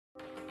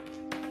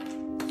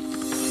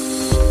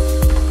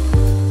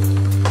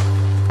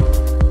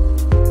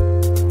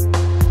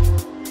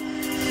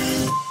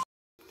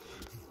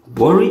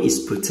Buhari is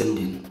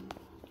pretending.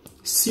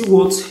 See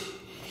what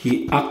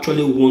he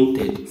actually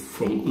wanted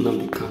from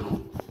Nnamdi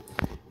Kanu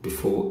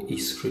before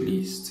he's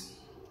released.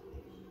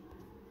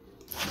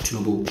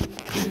 Tinubu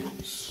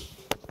claims.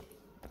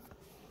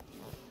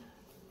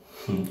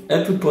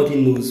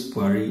 Everybody knows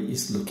Buhari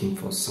is looking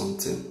for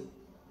something.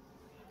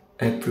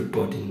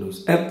 Everybody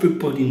knows.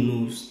 Everybody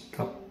knows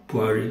that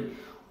Buhari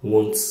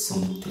wants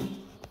something,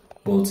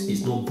 but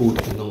he's not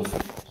bold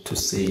enough to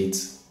say it.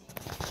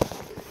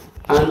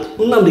 And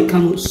Nnamdi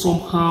Kanu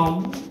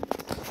somehow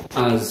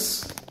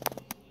has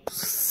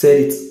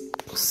said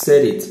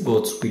it,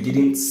 but we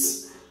didn't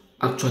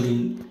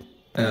actually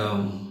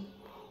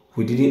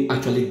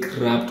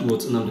grab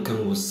what Nnamdi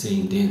Kanu was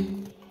saying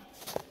then.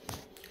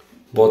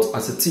 But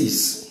as it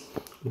is,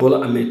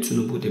 Bola Ahmed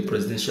Tinubu, the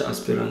presidential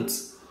aspirant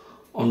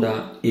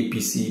under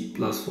APC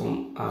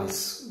platform,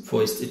 has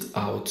voiced it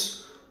out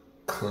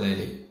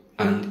clearly,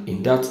 and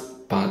in that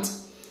part,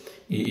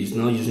 he is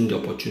now using the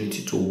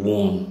opportunity to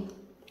warn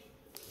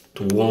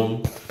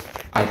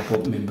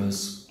IPOB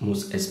members,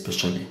 most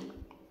especially.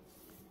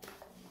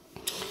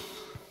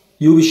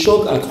 You'll be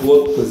shocked at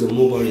what President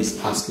Buhari is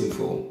asking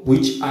for,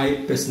 which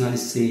I personally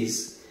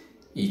says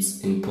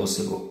it's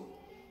impossible.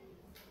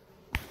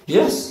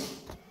 Yes,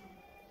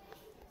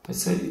 I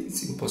said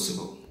it's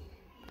impossible.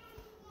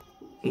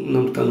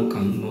 Nnamdi Kanu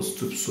cannot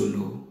stoop so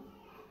low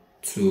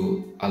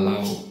to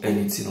allow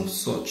anything of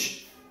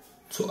such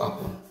to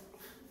happen,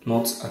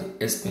 not at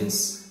the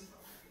expense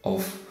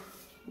of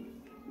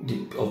the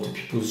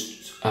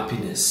people's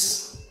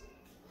happiness.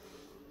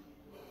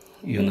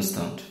 You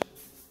understand?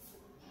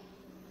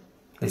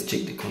 Let's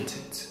check the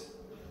content.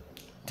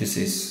 This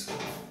is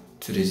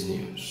today's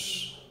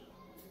news.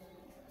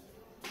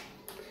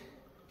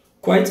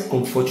 Quite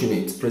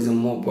unfortunate,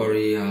 President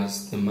Buhari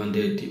has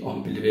demanded the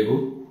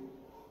unbelievable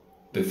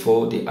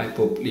before the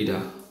IPOB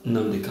leader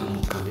Nnamdi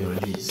Kanu can be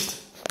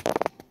released.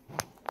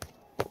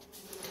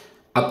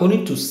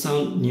 According to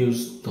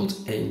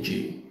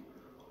soundnews.ng,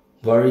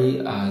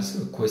 Buhari has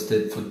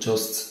requested for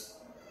just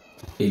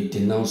a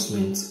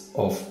denouncement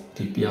of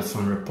the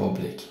Biafran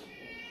Republic.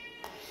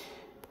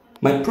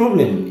 My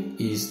problem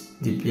is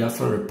the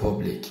Biafran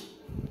Republic.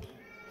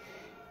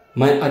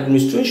 My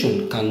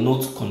administration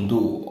cannot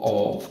condone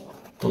or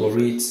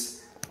tolerate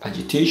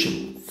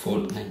agitation for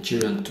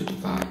Nigerian to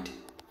divide.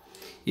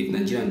 If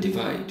Nigerian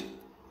divide,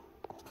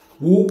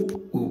 who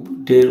will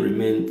then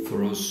remain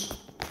for us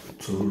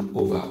to rule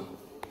over?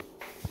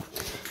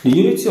 The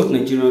unity of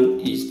Nigerian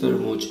is very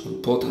much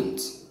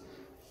important,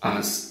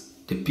 as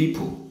the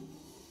people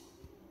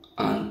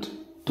and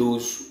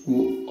those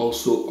who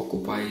also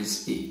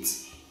occupies it.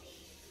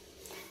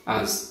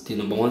 As the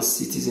 #1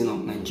 citizen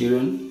of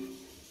Nigeria,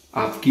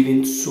 I've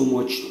given so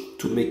much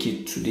to make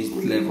it to this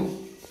level.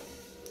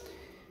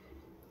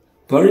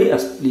 Buhari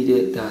has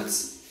pleaded that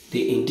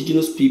the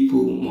indigenous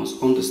people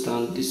must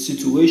understand the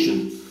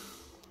situation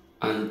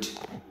and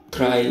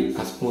try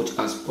as much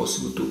as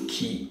possible to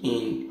key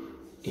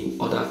in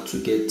order to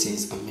get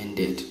things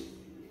amended.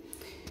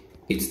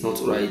 It's not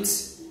right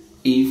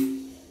if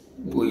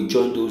we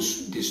join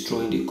those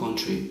destroying the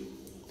country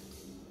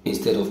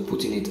instead of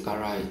putting it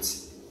aright.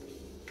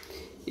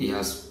 He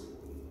has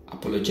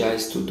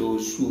apologized to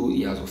those who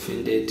he has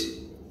offended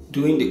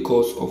during the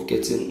course of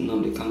getting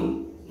Nnamdi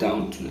Kanu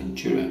down to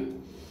Nigeria,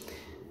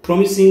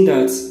 promising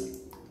that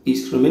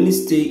his remaining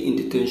stay in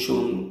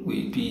detention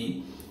will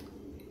be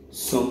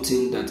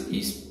something that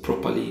is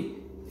properly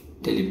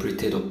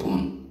deliberated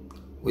upon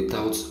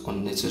without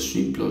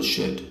unnecessary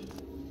bloodshed,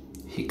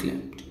 he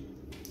claimed.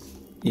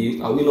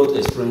 Are we not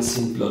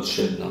experiencing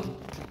bloodshed now?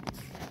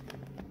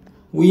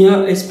 We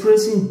are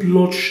experiencing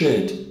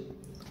bloodshed.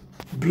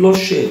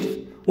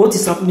 Bloodshed. What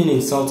is happening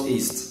in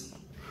Southeast?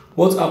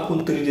 What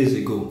happened 3 days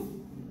ago?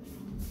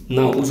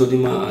 Now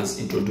Uzodinma has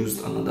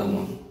introduced another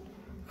one,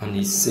 and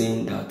he's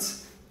saying that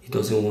he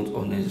doesn't want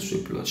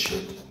unnecessary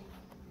bloodshed.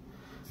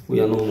 We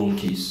are no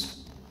monkeys.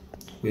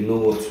 We know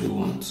what we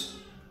want.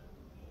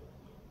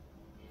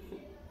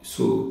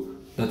 So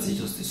that is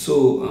justice.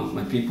 So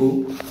my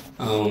people,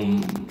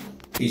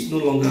 it's no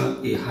longer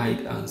a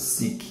hide and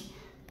seek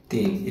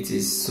thing. It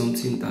is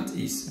something that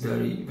is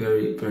very,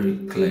 very, very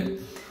clear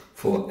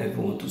for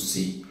everyone to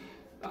see.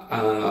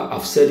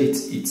 I've said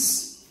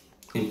it's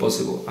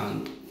impossible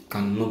and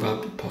can never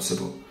be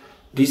possible.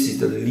 This is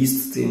the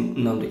least thing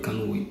Nnamdi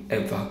Kanu will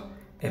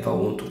ever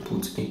want to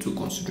put into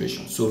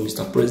consideration. So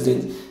Mr.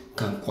 President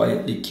can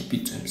quietly keep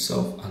it to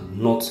himself and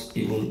not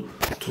even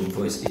to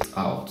voice it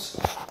out.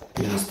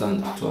 You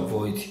understand? To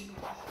avoid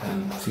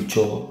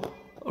future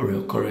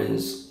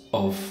reoccurrence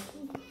of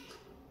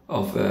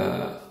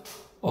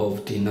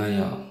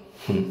denial.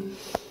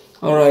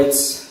 All right,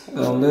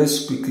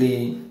 let's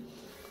quickly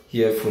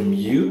hear from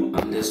you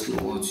and let's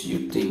know what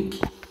you think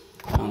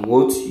and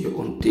what your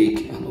own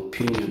take and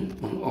opinion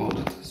on all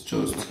that has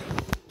just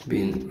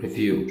been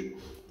reviewed.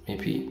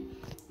 Maybe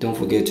don't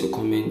forget your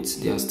comments,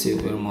 they are still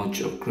very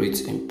much of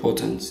great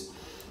importance.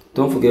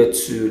 Don't forget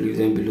to leave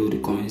them below the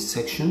comment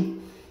section.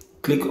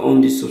 Click on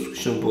the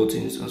subscription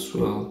buttons as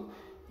well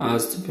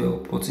as the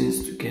bell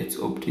buttons to get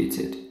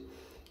updated.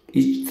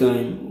 each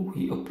time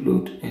we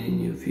upload any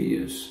new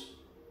videos.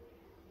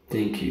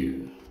 Thank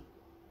you.